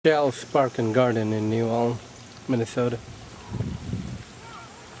Schell Herman Garden in New Ulm, Minnesota.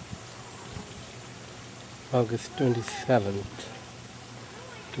 August 27th,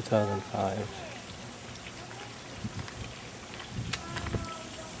 2005.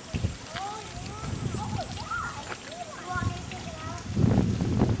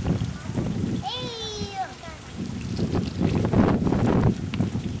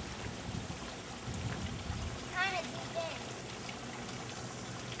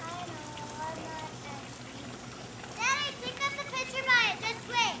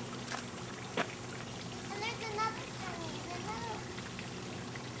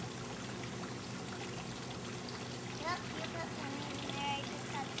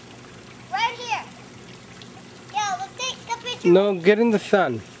 No, get in the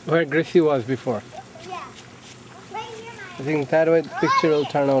sun, where Gracie was before. Yeah. Right here, I think that way the picture will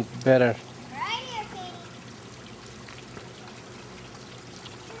turn out better. Right here, Katie.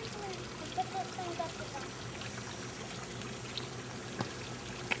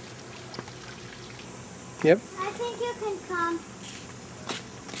 Yep. I think you can come.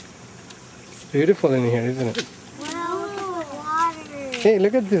 It's beautiful in here, isn't it? Well, water. Hey,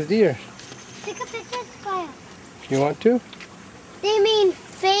 look at this deer. Take a picture, Squire. You want to? They mean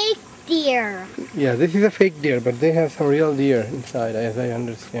fake deer. Yeah, this is a fake deer, but they have some real deer inside, as I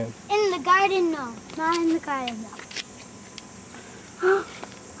understand. In the garden, no. Not in the garden, though.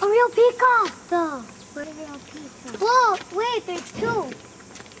 A real peacock, though. Where's a real peacock? Whoa, wait, there's two.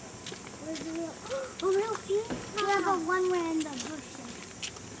 Where's the real? A real peacock? Yeah, but one went in the bushes.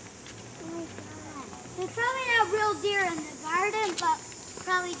 Oh my God. There's probably not real deer in the garden, but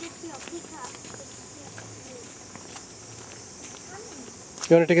probably just real peacocks.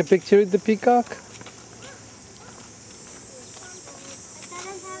 You want to take a picture with the peacock?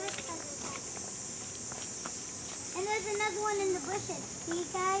 And there's another one in the bushes. See, you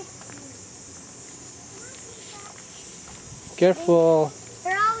guys? Careful.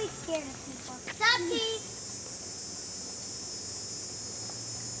 They're always scared of people. Stop, Pete.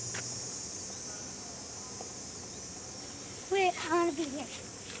 Wait, I want to be here.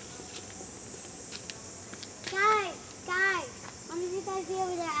 Guys. One of you guys be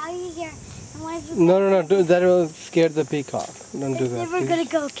over there. I'll be here. And one of you No, that will scare the peacock. Don't do that. We're Please. going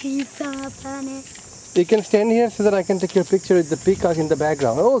to go keep up on it. You can stand here so that I can take your picture with the peacock in the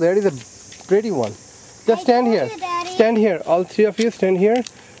background. Oh, there is a pretty one. Just stand here. Stand here. All three of you stand here.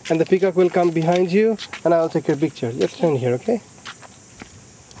 And the peacock will come behind you. And I will take your picture. Just stand here, okay?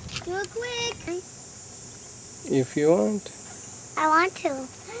 Do it quick. If you want. I want to. Daddy,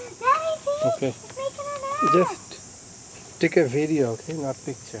 see? Okay. It's making a nest. Just take a video, okay? Not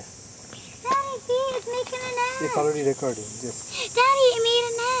picture. Daddy, see? It's making a nest. It's already recording. Just. Daddy, it made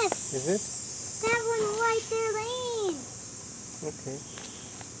a nest. Is it? That one right there laying. Okay.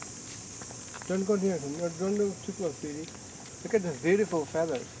 Don't go near him. Don't go too close, sweetie. Look at this beautiful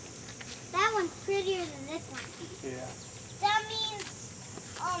feathers. That one's prettier than this one. Yeah. That means,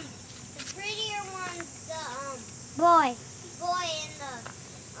 the prettier one's the, boy and the,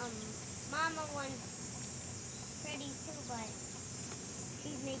 mama one's pretty too, but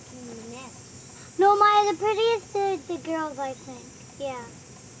she's making the nest. No, Maya, the prettiest are the girls, I think. Yeah.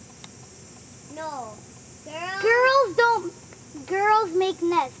 No. Girls make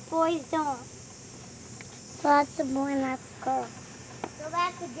nests, boys don't. So that's the boy and that's the girl. So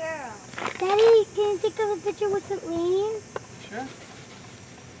that's the girl. Daddy, can you take a picture with it laying? Sure.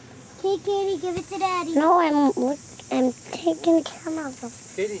 Okay, Katie, give it to Daddy. No, I'm taking the camera of them.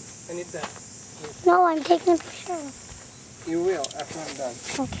 Katie, I need that. No, I'm taking a picture. You will after I'm done.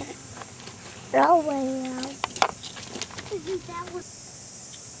 Okay. Oh, well. Isn't that one?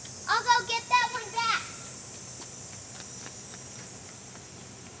 I'll go get that one back.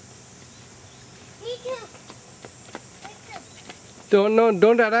 Me too.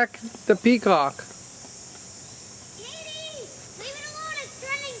 Don't attack the peacock. Katie, leave it alone. It's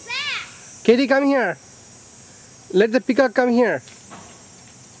turning back. Katie, come here. Let the peacock come here.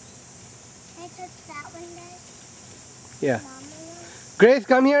 Can I touch that one, guys? Yeah. Mama one? Grace,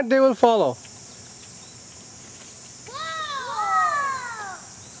 come here. They will follow. Whoa!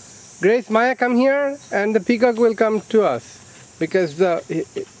 Grace, Maya, come here, and the peacock will come to us because her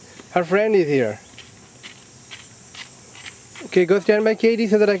friend is here. Okay, go stand by Katie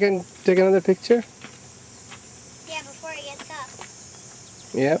so that I can take another picture. Yeah, before it gets up.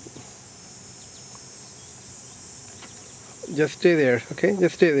 Yep. Just stay there, okay?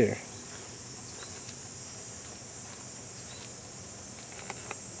 Just stay there.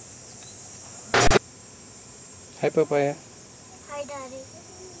 Hi, Papaya. Hi, Daddy.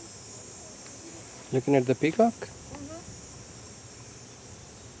 Looking at the peacock?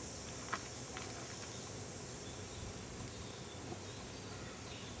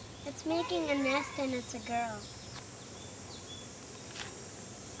 It's making a nest and it's a girl.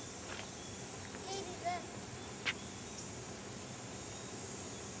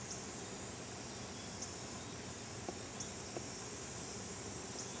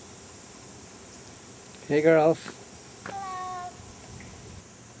 Hey girls. Hello.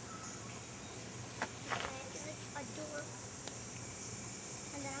 A door.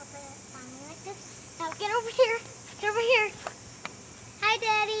 And then I'll put it on like this. Now get over here. Get over here. Hi,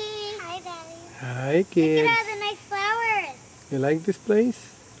 Daddy. Hi, Daddy. Hi Look kids. at all the nice flowers. You like this place?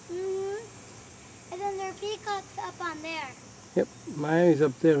 And then there are peacocks up on there. Yep, Maya is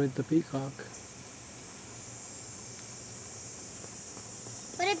up there with the peacock.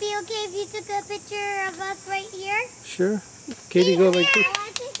 Would it be okay if you took a picture of us right here? Sure. Katie, go like I this.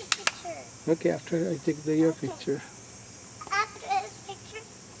 want to take a picture. Okay, after I take your picture. After this picture?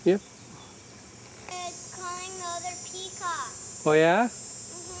 Yep. It's calling the other peacock. Oh yeah?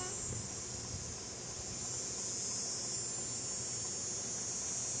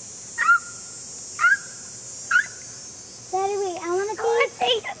 Daddy, wait, I want to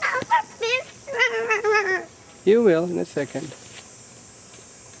take another picture. You will in a second.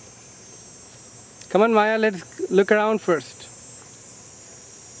 Come on Maya, let's look around first.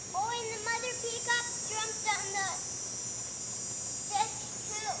 Oh, and the mother peacock jumped on the fish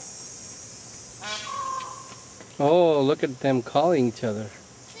too. Oh, look at them calling each other.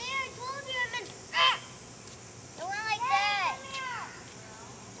 See, I told you I'm it went like that.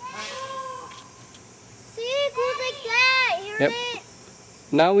 See, it goes like that. Hear Yep. it?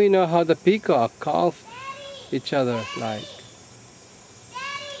 Now we know how the peacock calls each other like.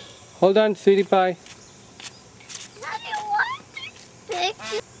 Hold on, sweetie pie. Daddy, what?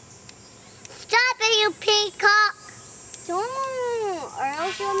 Picture. Stop it, you peacock. Don't, or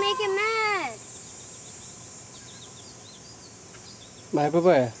else you'll make it mad. My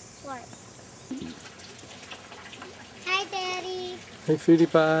papa. What? Hi, Daddy. Hey, sweetie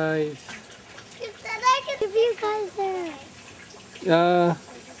pies. You said I could give you guys there.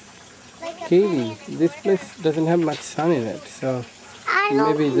 Like a Katie, banana. this place doesn't have much sun in it, so I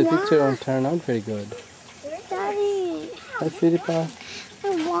don't maybe the want. picture won't turn out very good. Daddy, Hi, sweetie pie. I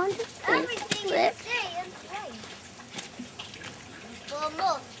want to Everything you flip. say is right. Well,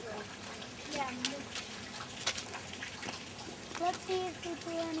 mostly. Yeah, let's see if we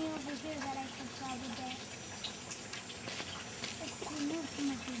put any over here that I can probably get. Let's remove some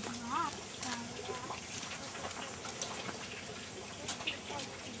of these rocks.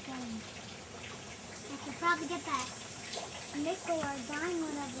 I could probably get that nickel or dime,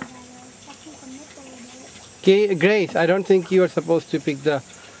 whatever that is. I think a nickel would be. Grace, I don't think you are supposed to pick the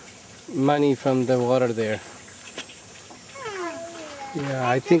money from the water there. Yeah,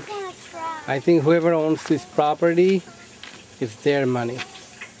 I think whoever owns this property, it's their money.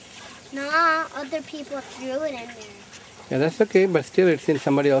 No, other people threw it in there. Yeah, that's okay, but still it's in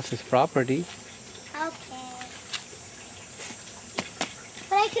somebody else's property. Okay.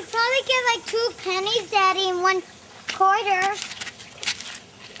 But I could probably get like 2 pennies, Daddy, and 1 quarter.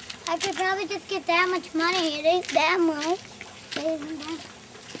 I could probably just get that much money. It ain't that much. It isn't that.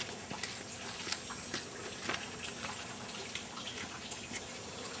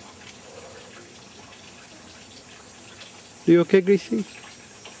 You okay, Gracie?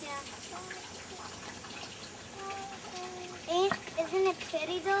 Isn't it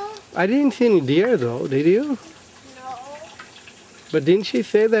pretty though? I didn't see any deer though, did you? No. But didn't she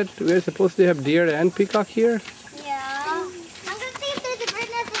say that we're supposed to have deer and peacock here? Yeah. I'm gonna see if there's a bird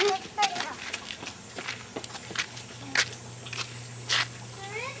nest in this right now.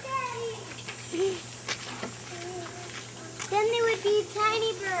 There is, Daddy. Then they would be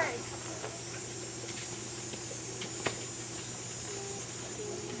tiny birds.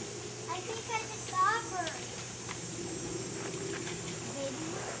 I think I just saw a bird.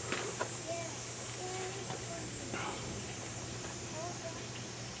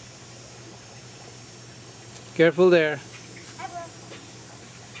 Careful there. I will.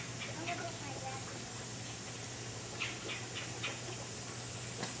 I'm gonna put my jacket.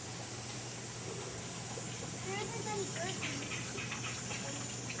 There isn't any birds in here.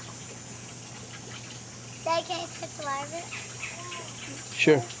 Dad, can I touch the live?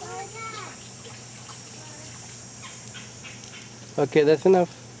 Sure. Okay, that's enough.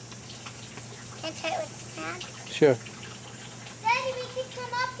 Can I try it with the hand? Sure. Daddy, we can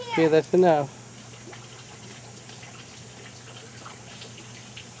come up here. Okay, that's enough.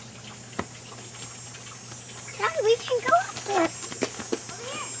 Daddy, we can go up there. Over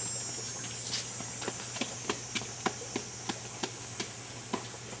here.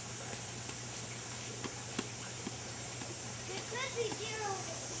 There could be deer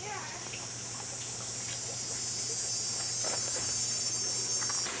over here.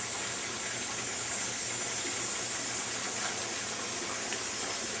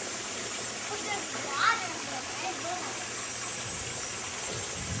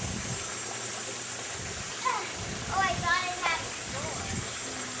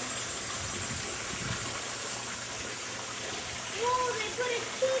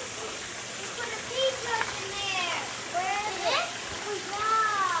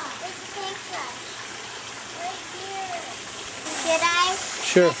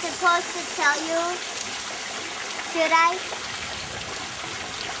 Sure. I'm supposed to tell you. Should I?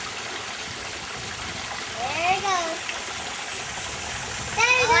 There it goes.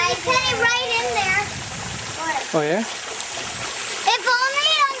 There's a penny right in there. Oh yeah? If only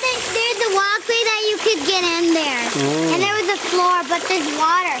there's a walkway that you could get in there. And there was a floor, but there's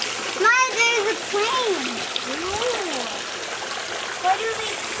water. Mom, there's a plane. Ooh. What do they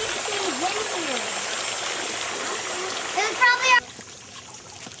keep things in here? It was probably our...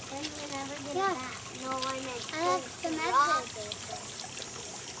 Then we'll never get it back. No, I meant... That's the message.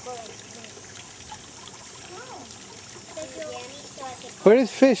 Where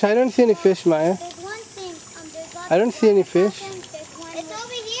is fish? I don't see any fish, Maya. There's one thing. I don't see any fish. It's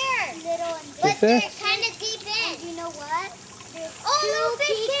over here. Is there? Kind of deep in. And you know what? Oh, no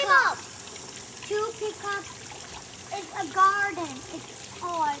fish came up. 2 peacocks. It's a garden. It's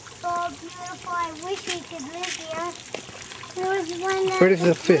so beautiful. I wish we could live here. There was one that... Where is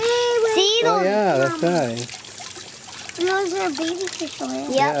the fish? See those? Oh yeah, that's nice. And those are baby fish over there.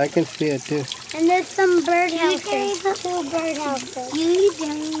 Yeah, I can see it too. And there's some bird houses. 2 bird houses. You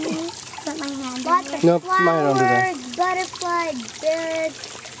don't put my hand in it. Nope, mine don't do that. Flowers, butterflies, birds.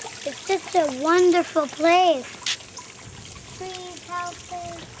 It's just a wonderful place. Trees,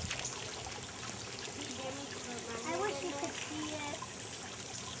 houses. I wish you could see it.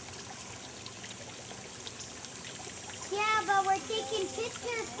 Yeah, but we're taking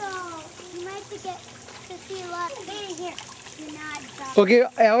pictures, so you might get to see a lot. Hey, here. Do not drop. Okay,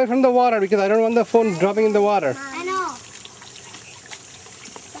 away from the water because I don't want the phone dropping in the water. I know. It's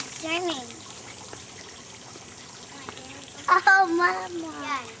swimming. Oh, Mama.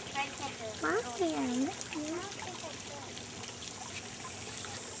 Yeah, try to catch it. Mama.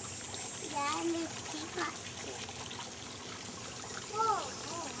 Yeah, and there's peacocks. Whoa, I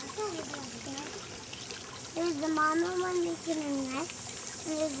thought you were doing that. There's the mama one making a nest,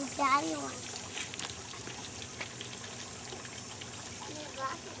 and there's the daddy one. There's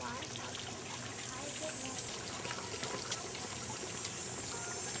lots of water out there.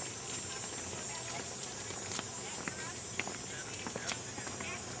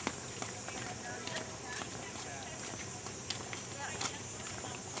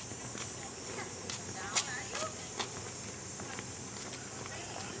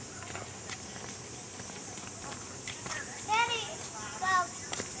 Daddy, well,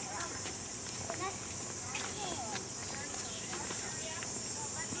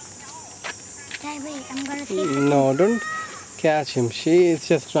 Daddy, wait, I'm gonna see. No, don't catch him. She is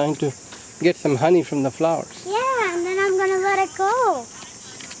just trying to get some honey from the flowers. Yeah, and then I'm gonna let it go.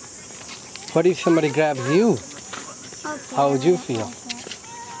 What if somebody grabs you? Okay. How would you feel?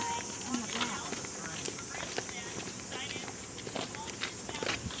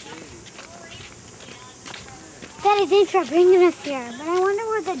 Daddy, thanks for bringing us here. But I wonder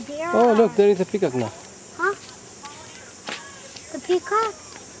where the deer are. Oh, look, there is a peacock now. Huh? The peacock?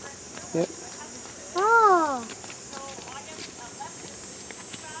 Yep. Oh.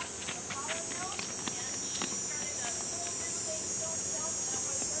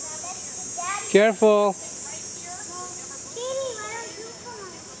 Careful.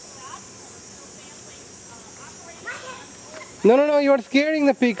 No, you are scaring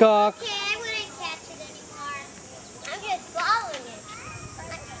the peacock. Okay, I wouldn't catch it anymore. I'm just following it.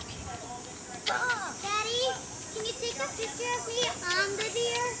 Oh, Daddy, can you take a picture of me on the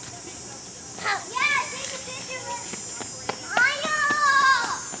deer? Yeah, take a picture of it. I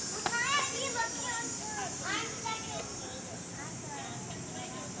know! Can I be looking on I'm second.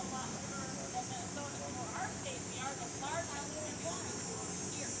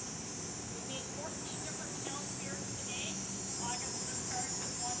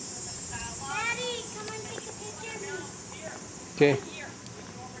 Daddy, come and take a picture of me. Okay.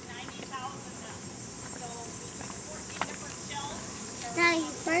 Daddy,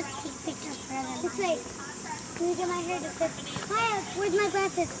 first take pictures for them. This way. Can you get my hair to fit? Maya, where's my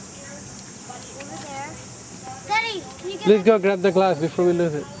glasses? Over there. Daddy, can you get Let's go grab the glass before we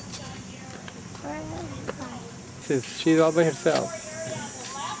lose it. my... She's all by herself.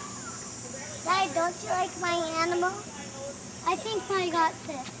 Daddy, don't you like my animal? I think I got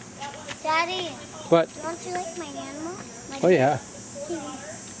sick. Daddy, What? don't you like my animal? My Oh yeah.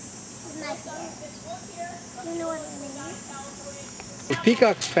 My deer. You know what I mean? The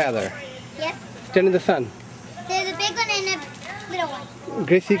peacock's feather. Yep. Stand in the sun. There's a big one and a little one.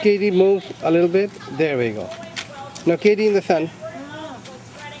 Gracie, Katie, move a little bit. There we go. Now Katie in the sun.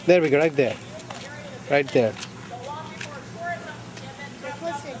 There we go, right there. Right there.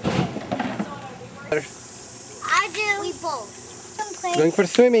 I do. We both. Going for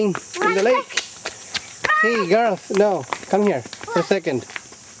swimming in the lake. Hey girls, no, come here for a second.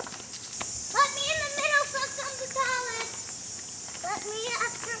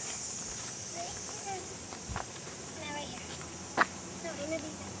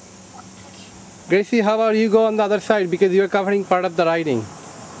 Gracie, how about you go on the other side because you're covering part of the riding.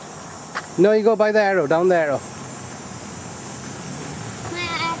 No, you go by the arrow, down the arrow.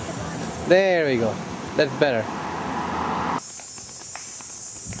 There we go. That's better.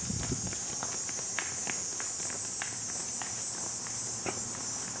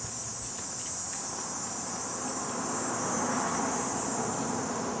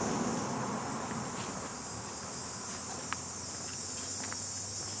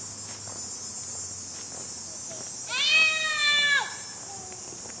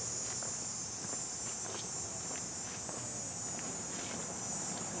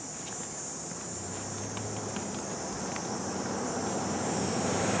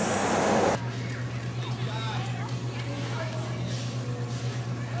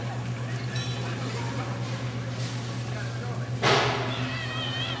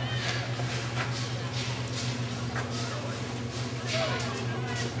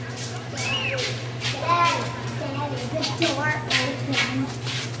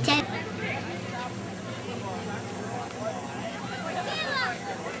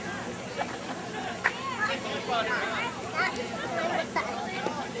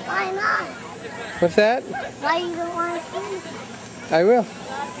 Why not? What's that? Why you don't want to see? I will.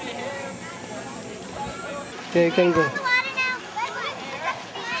 Okay, you can go.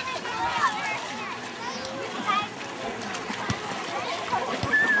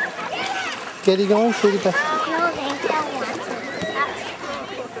 Get it going, sweetie. No, thanks. I want to.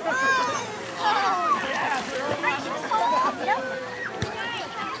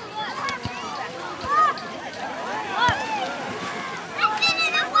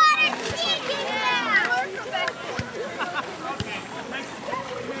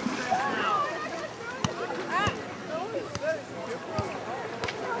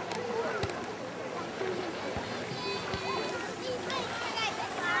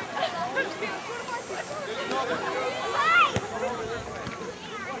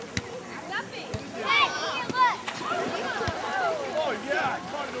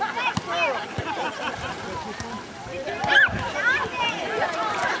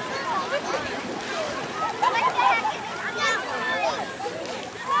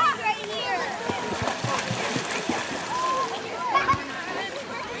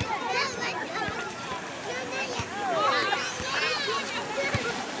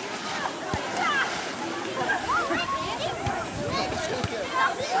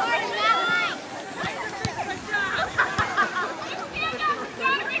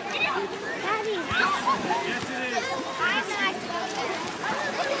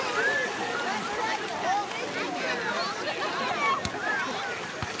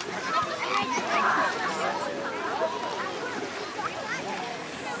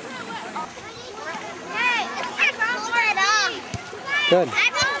 Good.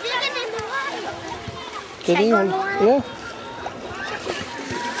 Did you? Yeah.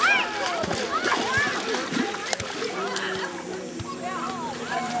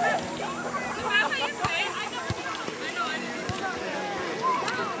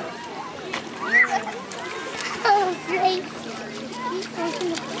 Oh, great.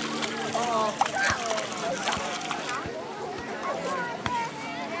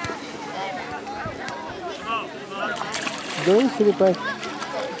 Go, sweetie pie.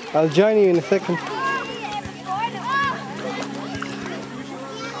 I'll join you in a second.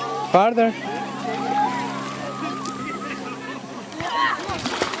 Farther.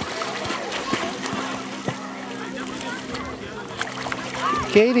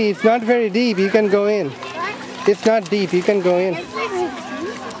 Katie, it's not very deep. You can go in. It's not deep. You can go in.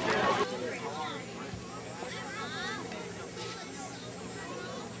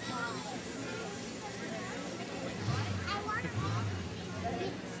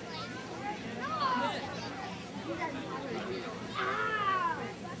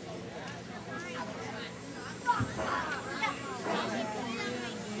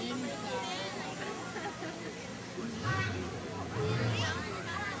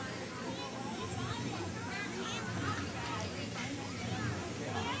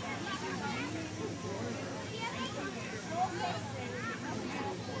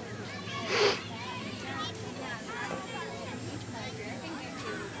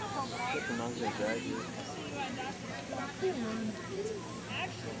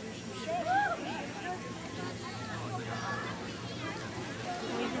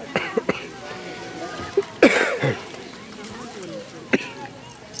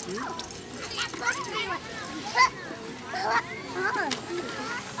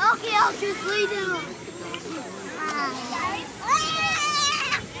 Okay, I'll just lay down.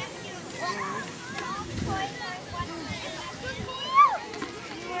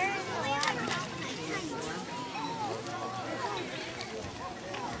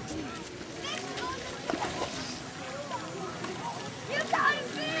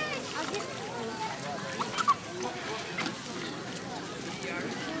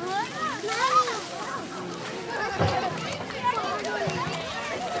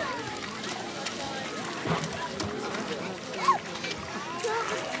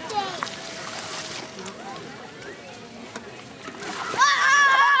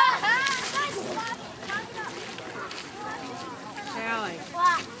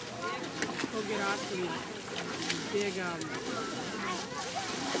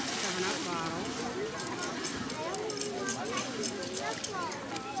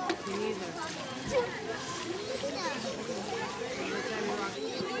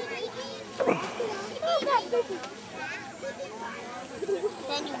 Then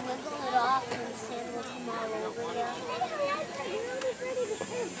you wiggle it off and the sand will come all over you.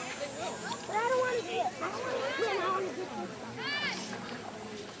 But I don't want to do it. I don't want to swim. I want to get this.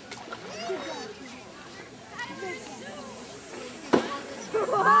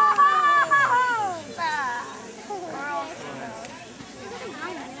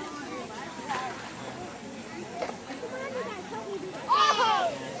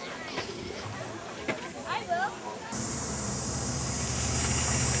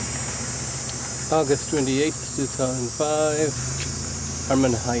 August 28th, 2005,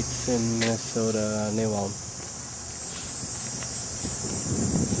 Herman Heights in Minnesota, New Ulm.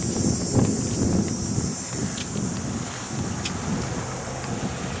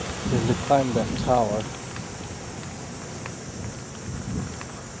 Then we climb that tower.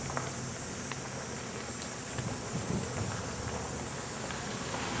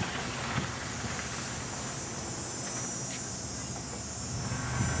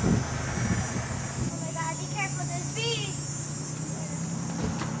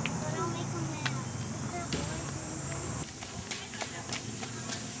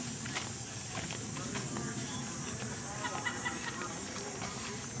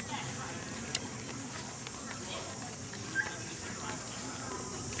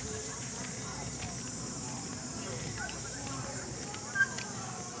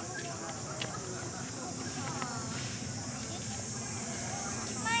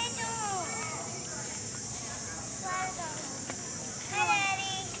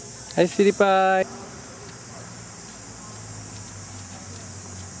 Hi, Sweetie Pie.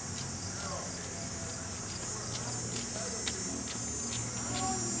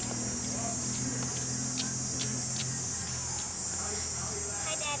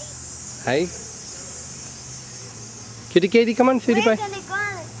 Hi, Daddy. Hi. Kitty Katie, come on, Sweetie Pie. We're gonna go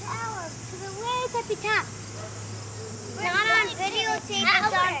on the tower to the way at the top. Not on videotape,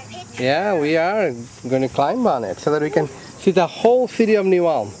 it's on picture. Yeah, we are going to climb on it so that we can see the whole city of New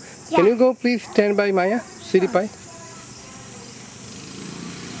Ulm. Yeah. Can you go please stand by Maya, Sweetie Pie?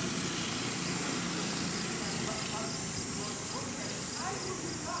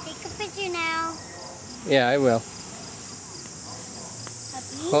 Take a picture now. Yeah, I will.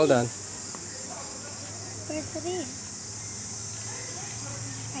 Hold on. Where's the bee?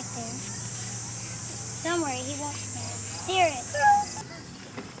 Right there. Don't worry, he won't stand. There it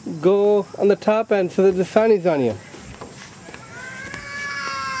is. Go on the top end so that the sun is on you.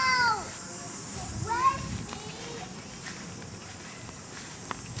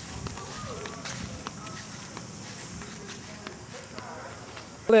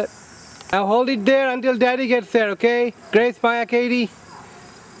 Now hold it there until Daddy gets there, okay? Grace, Maya, Katie.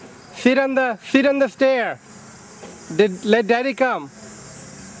 Sit on the stair. Let Daddy come.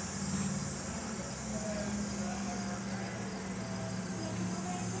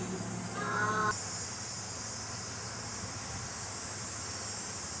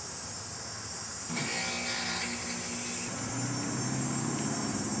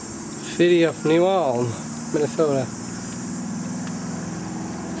 City of New Ulm, Minnesota.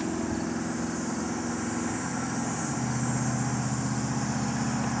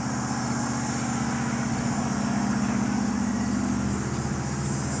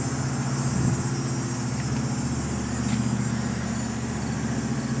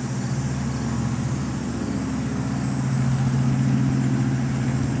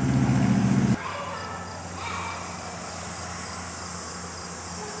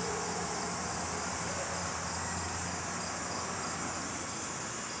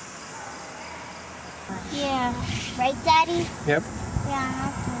 Yeah. Right, Daddy? Yep.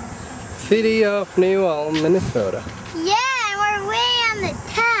 Yeah. City of New Ulm, Minnesota. Yeah, and we're way on the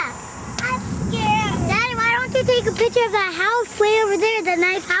top. I'm scared. Daddy, why don't you take a picture of that house way over there, the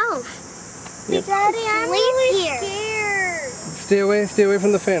nice house? Yep. Daddy, I'm really scared. Stay away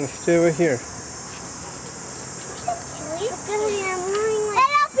from the fence. Stay over here.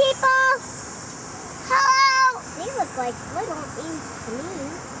 Hello, people. Hello. They look like little things to me.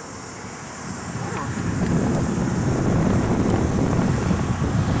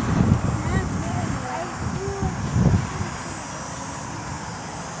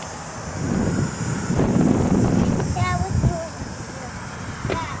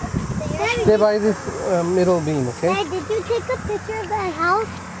 Stay by this middle beam, okay? Dad, did you take a picture of that house?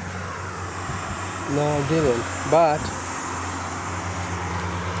 No, I didn't. But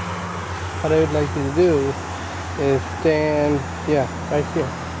what I would like you to do is stand, right here,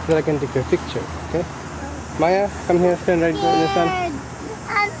 so that I can take your picture, okay? Maya, come here, stand right there in the sun.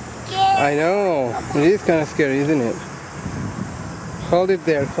 I'm scared. I know, it is kind of scary, isn't it? Hold it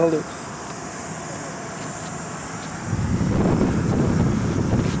there, hold it.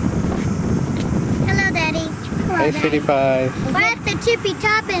 Hey, City Pie. We're at the tippy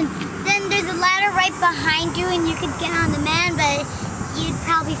top, and then there's a ladder right behind you, and you could get on the man, but you'd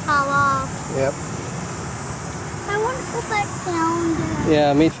probably fall off. Yep. I want to go back down there.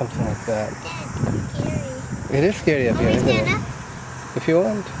 Yeah, meet something like that. That's scary. It is scary up here, isn't it? If you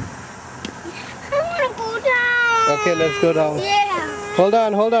want. I want to go down. Okay, let's go down. Yeah. Hold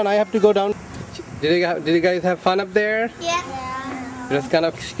on. I have to go down. Did you guys have fun up there? Yeah. It was kind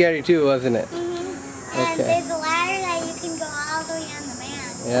of scary too, wasn't it? And Okay. there's a ladder that you can go all the way on the man.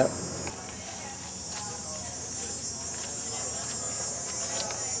 Yep.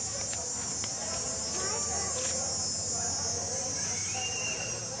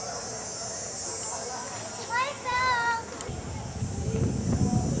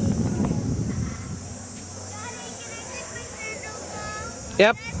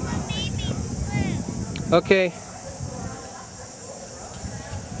 Yep. Okay.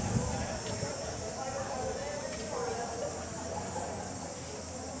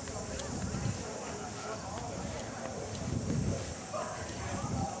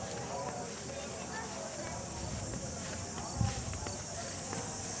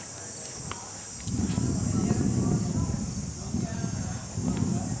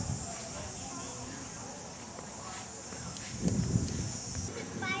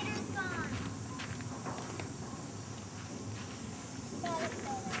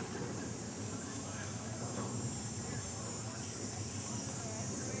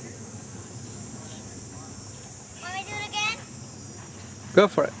 Want me to do it again? Go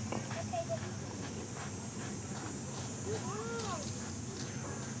for it.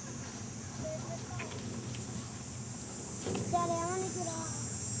 Daddy, I want to get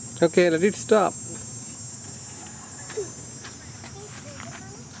off. Okay, let it stop.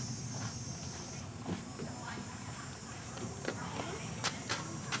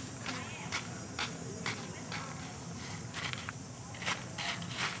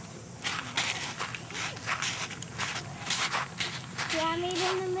 You want me in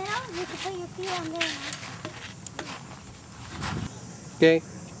the middle? You can put your feet on there. Okay.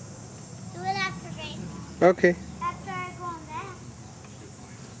 Do it after, Grace. Okay. After I go on that.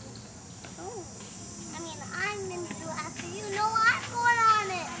 Oh. I mean, I'm going to do it after you. No, I'm going on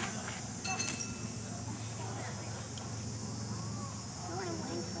it.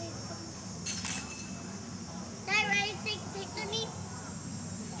 Dad, ready to take a picture of me?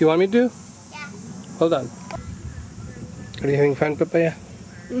 You want me to? Yeah. Hold on. Are you having fun, Papaya?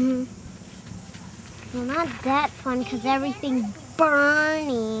 Well, not that fun because everything's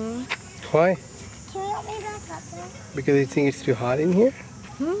burning. Why? Can you help me back up there? Because you think it's too hot in here?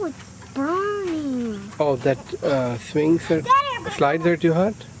 No, it's burning. Oh, that swings or slides are too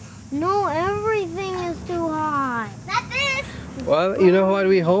hot? No, everything is too hot. Not this. Well, you know what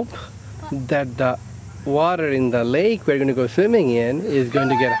we hope? That the water in the lake we're going to go swimming in is going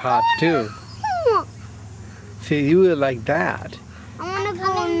to get hot too. See, you will like that. I want to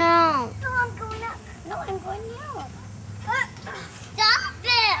go now. No, I'm going up. No, I'm going now. Stop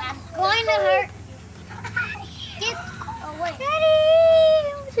it. I'm going to hurt. Get away.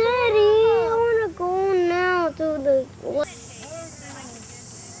 Daddy, I want to go now to the...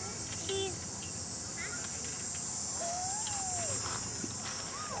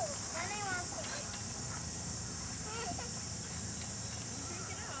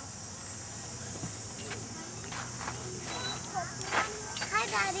 Hi,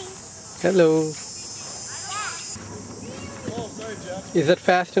 Daddy. Hello. Is that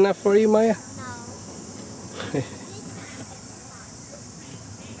fast enough for you, Maya? No.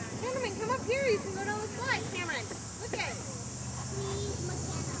 Cameron, come up here. You can go down the slide. Cameron, look at it.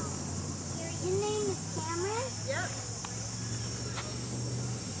 Your name is Cameron? Yep.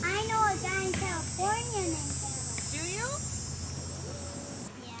 I know a guy in California named Cameron. Do you?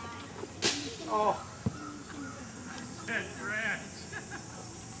 Yeah. Oh.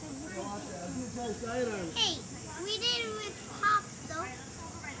 Hey, we did it with Pop though.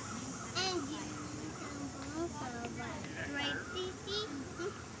 And you right, Cece?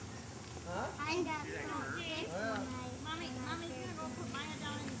 I got some this one. Mommy's gonna go put Maya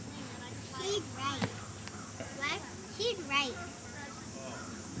down in the swing and I can fly. She's right. What? She's right.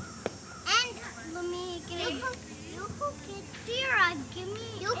 And let me get it. You cook it. Sarah, give me.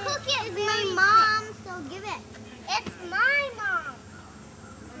 You cook it. It's my mom, so give it. It's my mom.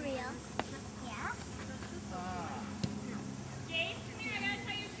 For real? Yeah. Jace, come here. I gotta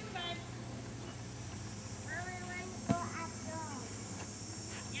tie your shoe, bud.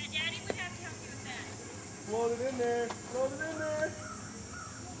 Yeah, Daddy would have to help you with that. Float it in there. Float it in there.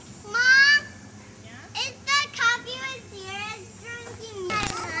 Mom, Yeah? is the coffee with Sarah drinking?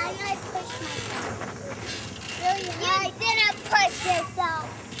 I push myself. Really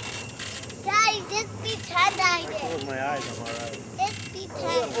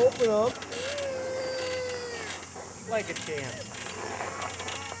Like a chance.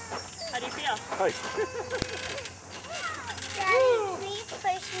 How do you feel? Hi. Daddy, please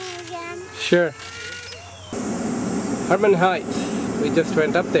push me again. Sure. Herman Heights. We just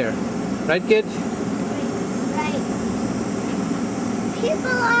went up there. Right, kids? Right.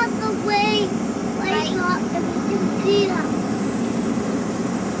 People on the way. Right. Not that we can see them.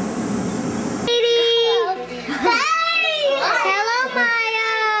 Hello,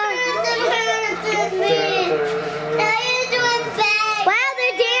 Maya. How you doing, babe? Wow,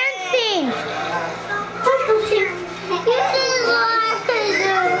 they're dancing.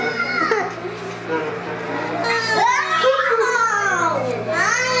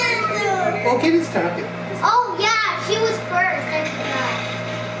 Okay, it's started. Oh yeah, she was first. I forgot.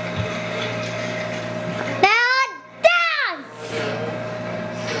 Now dance.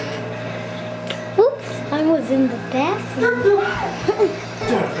 Oops, I was in the bathroom.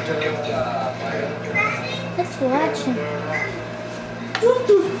 Let's watch him.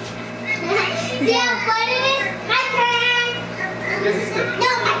 Yeah, what it is? My turn. Yes, it's good. No,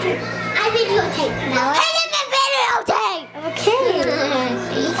 my turn. I videotape. No, I didn't videotape. Okay.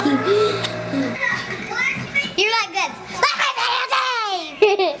 You're like this. Let my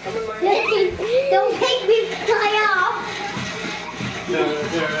videotape. Don't make me fly off.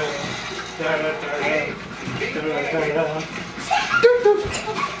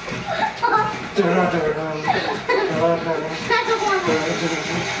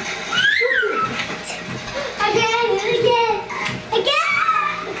 Again.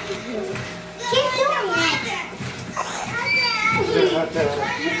 Keep doing it.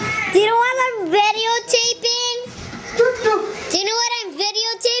 Do you know what I'm videotaping? Do you know what I'm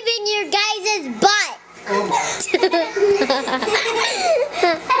videotaping? Your guys' butt. Oh my.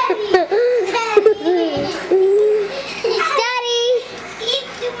 Daddy. Keep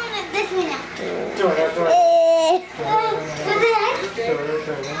doing it this way now.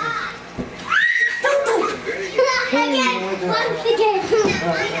 Again. Once again.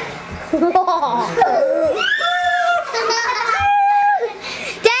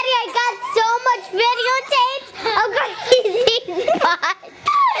 Daddy, I got so much videotape of Gracie's butt.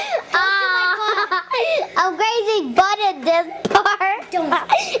 Of Gracie's butt in this part.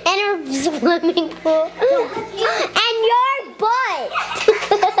 And her swimming pool. And your butt.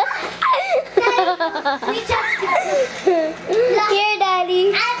 Here, Daddy.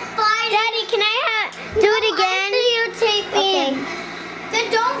 Daddy, can I do it again? Videotaping. Okay. Then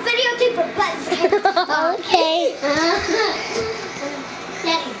don't videotape her butt. Okay.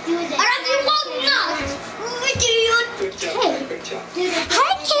 Daddy, do it. Or if you won't know, videotape.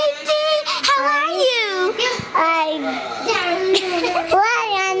 Hi, Katie. How are you?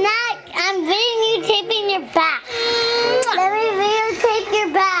 I'm videotaping your back. Let me videotape your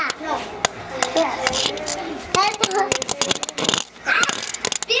back.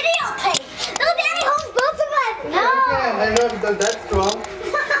 Videotape. No, Daddy holds both of us. No. I know I've done that strong.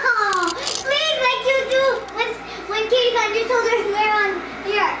 Please, like you do when Katie got your shoulders and we're on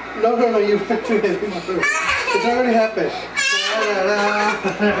here. No, you went too heavy. It's already happened.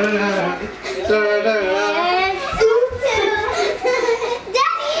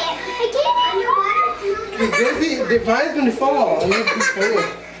 Daddy, I can't have your water. Gracie, the device going to fall. You have to carry it.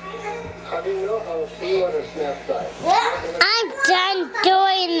 I'm done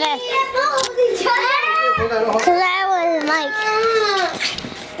doing this. Because I was like,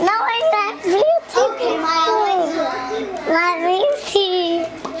 no, I'm not videotaping. Let me see.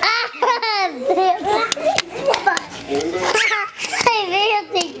 I videotaped your butt. He's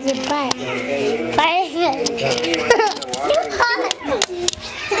videotaping your butt.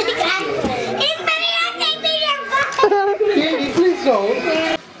 Katie, please don't.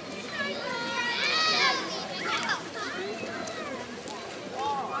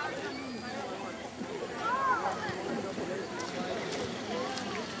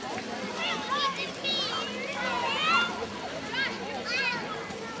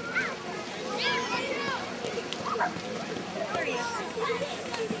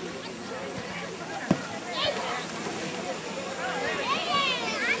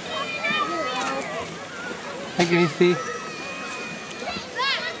 Hi, Gracie.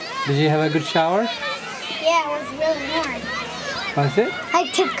 Did you have a good shower? Yeah, it was really warm. Was it? I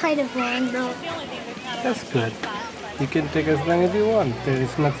took kind of long though. That's good. You can take as long as you want. There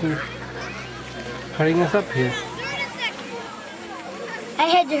is nothing hurrying us up here. I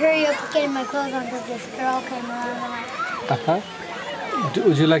had to hurry up getting my clothes on because this girl came around and I...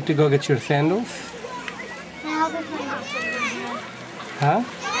 Would you like to go get your sandals? I'll be fine this evening. Huh? I'll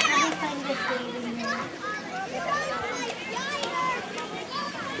be fine this evening.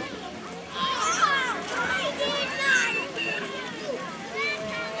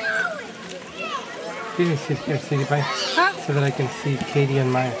 Katie, sit here, sit by, so that I can see Katie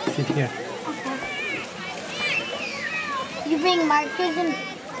and Maya. Sit here. You bring markers and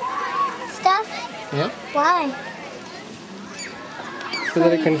stuff? Yeah? Why? So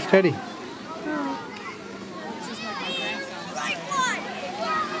that I can study.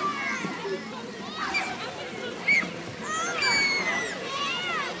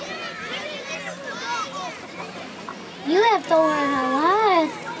 You have to learn a lot of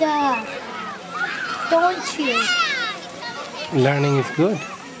stuff, don't you? Learning is good.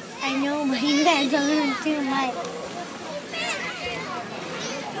 I know, but you have to learn too much.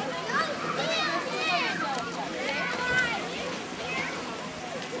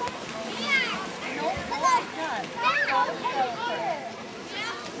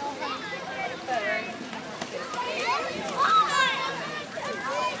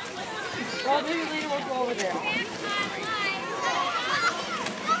 Well, maybe later we'll go over there.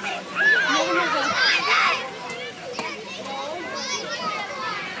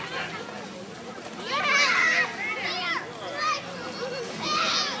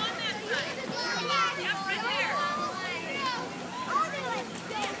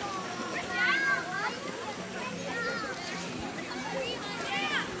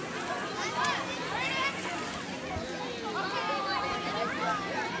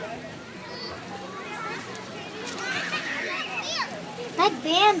 That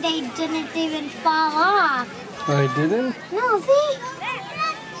Band-Aid didn't even fall off. Oh, it didn't? No, see?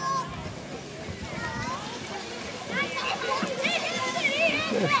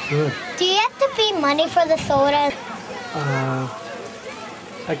 That's good. Do you have to pay money for the soda?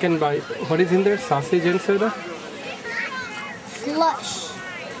 I can buy, what is in there? Sausage and soda? Slush.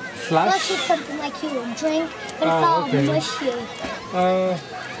 Slush? Slush is something like you would drink, but it's Oh, all okay. mushy.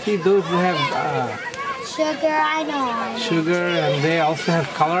 See, those have Sugar, I know. sugar, and they also have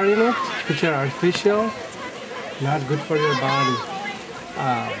color in it, which are artificial. Not good for your body.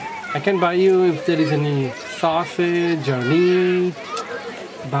 I can buy you if there is any sausage or meat,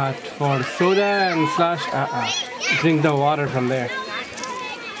 but for soda and slush, drink the water from there.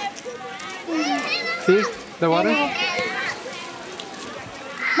 See the water?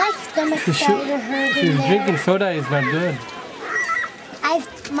 My stomach started hurting there. Drinking soda is not good.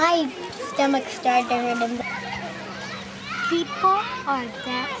 My stomach started hurting. People are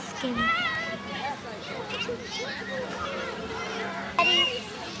that skinny. Daddy,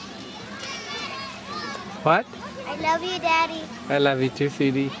 What? I love you, Daddy. I love you too,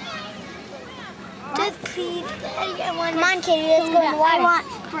 CD. Just please, Daddy. I want. Come on, Katie, let's go to water. I want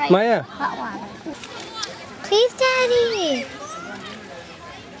Sprite. Maya, Hot water. Please, Daddy.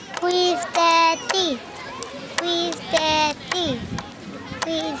 Please, Daddy. Please, Daddy.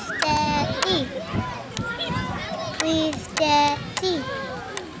 Please, Daddy. Please, Daddy.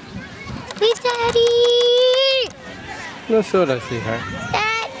 Please, Daddy. no soda, sweetheart.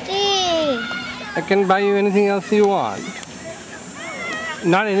 Daddy. I can buy you anything else you want.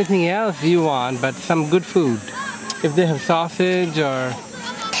 Not anything else you want, but some good food. If they have sausage or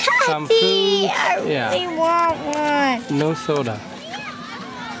some Daddy, fruit, I really want one. no soda.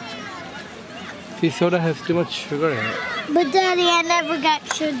 See, soda has too much sugar in it. But Daddy, I never got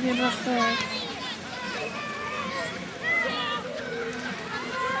sugar before.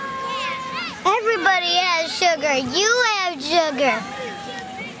 Everybody has sugar. You have sugar.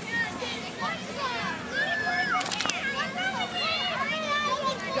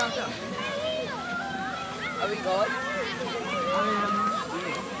 Are we going?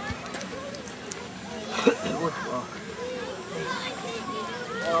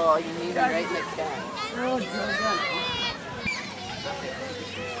 Oh, you need it right like that.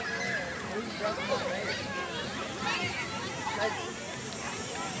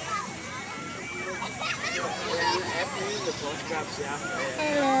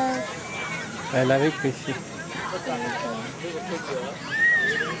 Hello. I love you, Chrissy.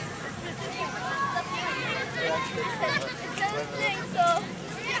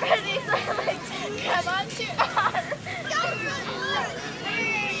 Come on to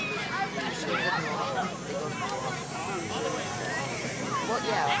What?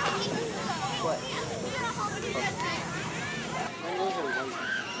 Yeah. What?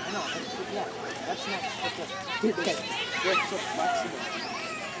 I know. Yeah. That's not. Okay. That's so flexible.